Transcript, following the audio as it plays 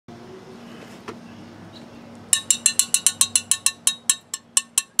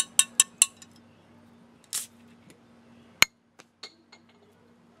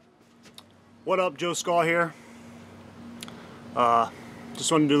What up, Joe Skaw here.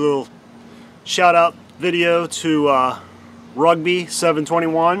 Just wanted to do a little shout out video to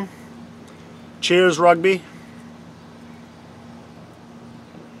RUGBY721. Cheers, Rugby.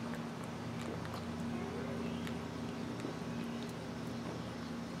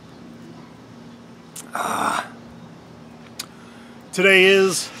 Today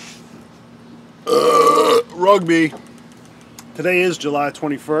is Rugby. Today is July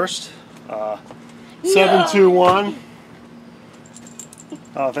 21st. 721.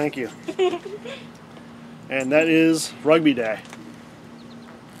 Oh, thank you. And that is Rugby Day.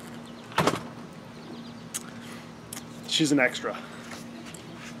 She's an extra.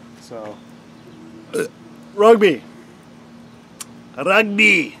 So, Rugby.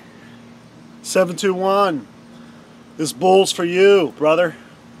 721. This bowl's for you, brother.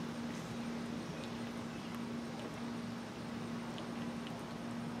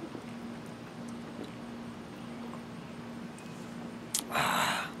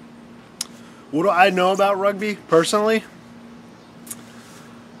 What do I know about rugby, personally?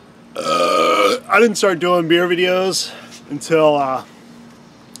 I didn't start doing beer videos until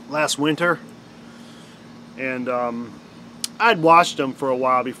last winter. And I'd watched them for a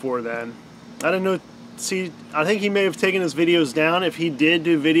while before then. I didn't know, I think he may have taken his videos down if he did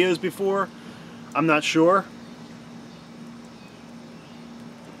do videos before. I'm not sure.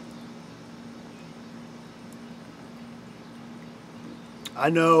 I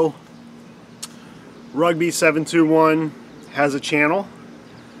know RUGBY721 has a channel.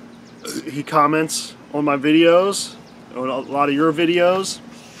 He comments on my videos, on a lot of your videos.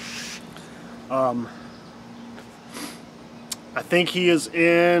 I think he is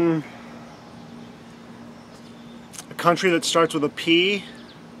in a country that starts with a P.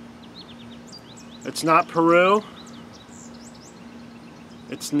 It's not Peru.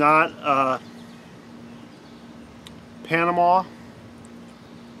 It's not Panama.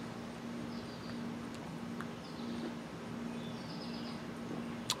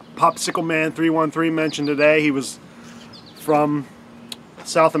 Popsicle Man 313 mentioned today he was from a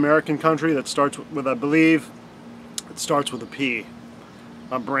South American country that starts with, I believe, it starts with a P.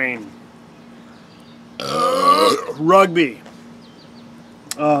 My brain. Rugby.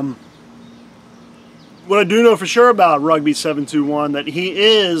 What I do know for sure about RUGBY721, that he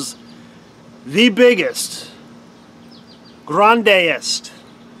is the biggest, grandest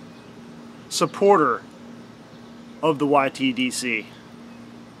supporter of the YTDC.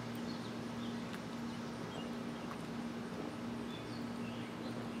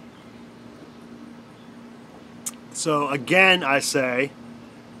 So again, I say,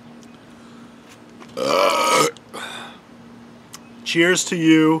 cheers to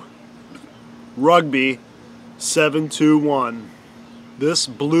you, RUGBY721. This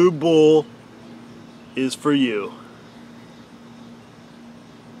blue bull is for you.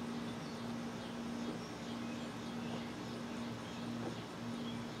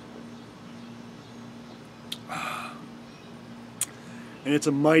 And it's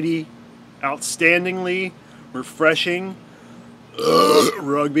a mighty, outstandingly refreshing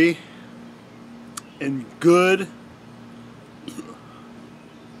rugby and good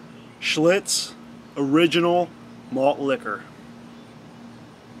Schlitz original malt liquor.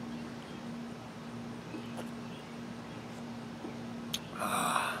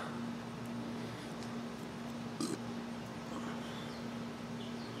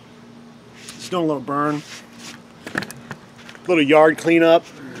 Just doing a little burn, a little yard cleanup.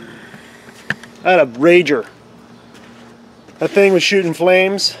 I had a rager. That thing was shooting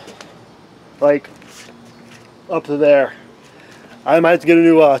flames, like, up to there. I might have to get a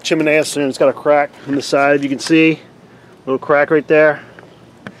new chimney soon. It's got a crack on the side, you can see. A little crack right there.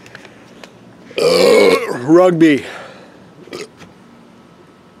 Rugby.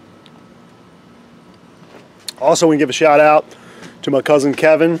 Also, we can give a shout out to my cousin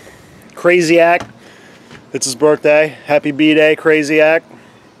Kevin. Crazyak. It's his birthday. Happy B-Day, Crazyak.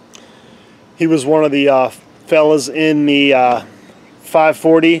 He was one of the fellas in the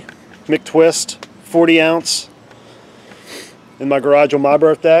 540 McTwist 40 ounce in my garage on my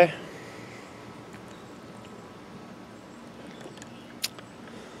birthday.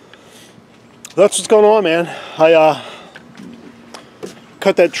 That's what's going on, man. I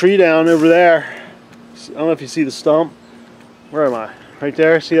cut that tree down over there. I don't know if you see the stump. Where am I? Right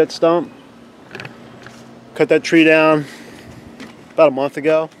there, see that stump? Cut that tree down about a month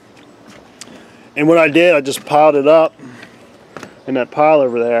ago. And what I did, I just piled it up in that pile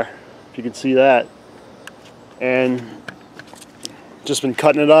over there, if you can see that. And just been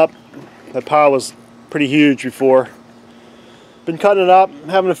cutting it up. That pile was pretty huge before. Been cutting it up,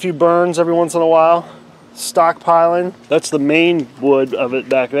 having a few burns every once in a while. Stockpiling. That's the main wood of it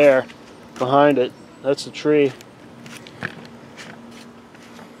back there. Behind it. That's the tree.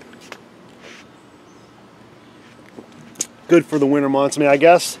 Good for the winter months. I mean, I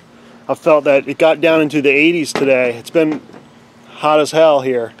guess I felt that it got down into the 80s today. It's been hot as hell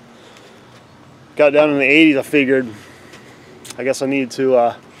here. Got down in the 80s, I figured I guess I need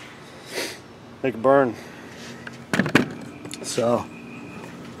to make a burn. So,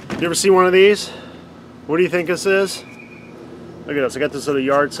 you ever see one of these? What do you think this is? Look at this, I got this at a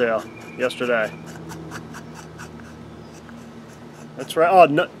yard sale yesterday. That's right. Oh,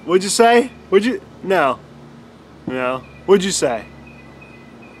 no, what'd you say? No. No. What'd you say?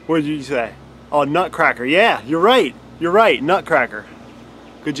 What did you say? Oh, nutcracker. Yeah, you're right. You're right, nutcracker.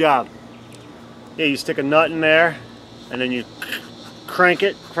 Good job. Yeah, you stick a nut in there, and then you crank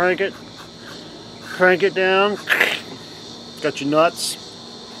it down. Got your nuts.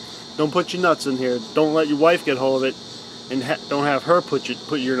 Don't put your nuts in here. Don't let your wife get hold of it, and don't have her put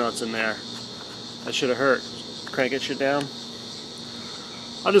your nuts in there. That should have hurt. Crank it shit down.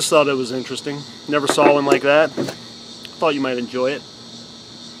 I just thought it was interesting. Never saw one like that. Thought you might enjoy it.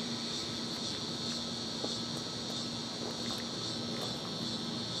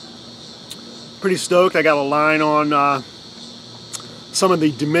 Pretty stoked. I got a line on some of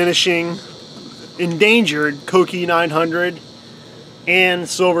the diminishing, endangered Koki 900 and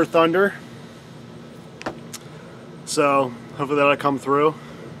Silver Thunder. So hopefully that'll come through.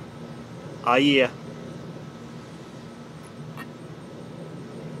 Yeah.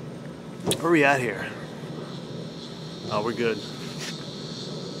 Where are we at here? Oh, we're good.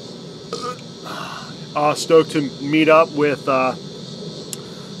 Stoked to meet up with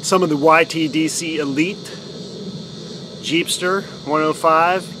some of the YTDC Elite, Jeepster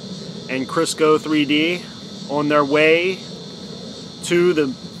 105, and Crisco 3D on their way to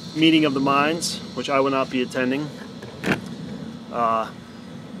the meeting of the minds, which I will not be attending.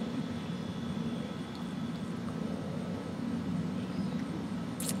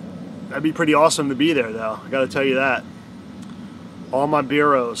 That'd be pretty awesome to be there, though. I gotta tell you that. All my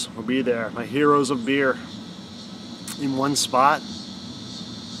beeros will be there. My heroes of beer in one spot.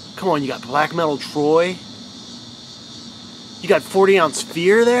 Come on, you got Black Metal Troy. You got 40-ounce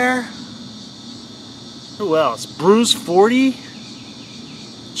Fear there. Who else? Bruise 40.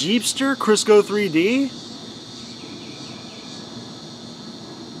 Jeepster, Crisco 3D.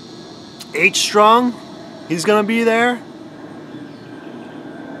 H-Strong, he's gonna be there.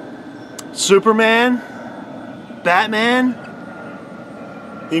 Superman, Batman,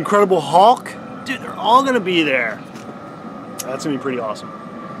 the Incredible Hulk. Dude, they're all gonna be there. That's gonna be pretty awesome.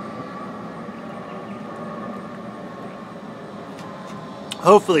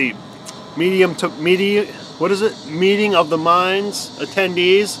 Hopefully, meeting of the minds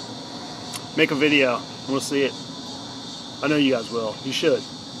attendees, make a video and we'll see it. I know you guys will. You should.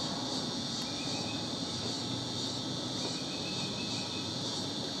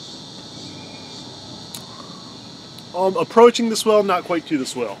 Approaching the swell, not quite to the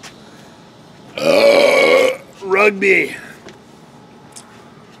swell. Rugby.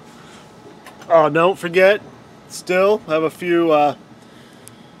 Oh, don't forget, still have a few,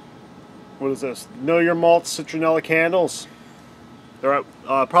 what is this? Know Your Malt Citronella candles. They're at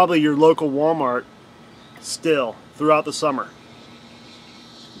probably your local Walmart still throughout the summer.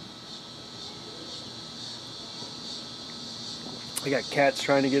 I got cats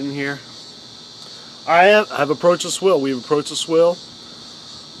trying to get in here. I've approached the swill. We've approached the swill.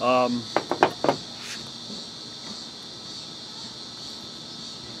 I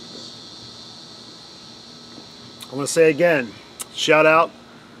want to say again, shout out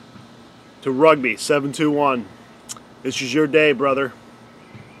to RUGBY721. This is your day, brother.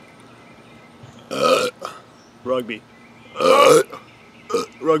 Rugby.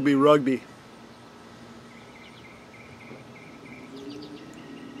 Rugby.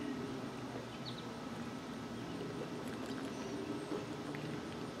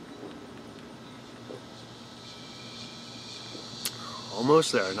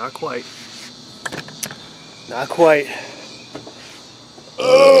 Almost there, not quite. Not quite.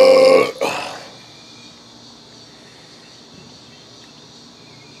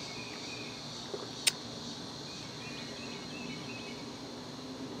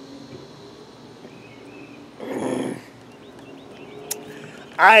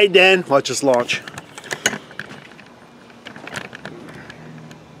 Alright then, let's just launch.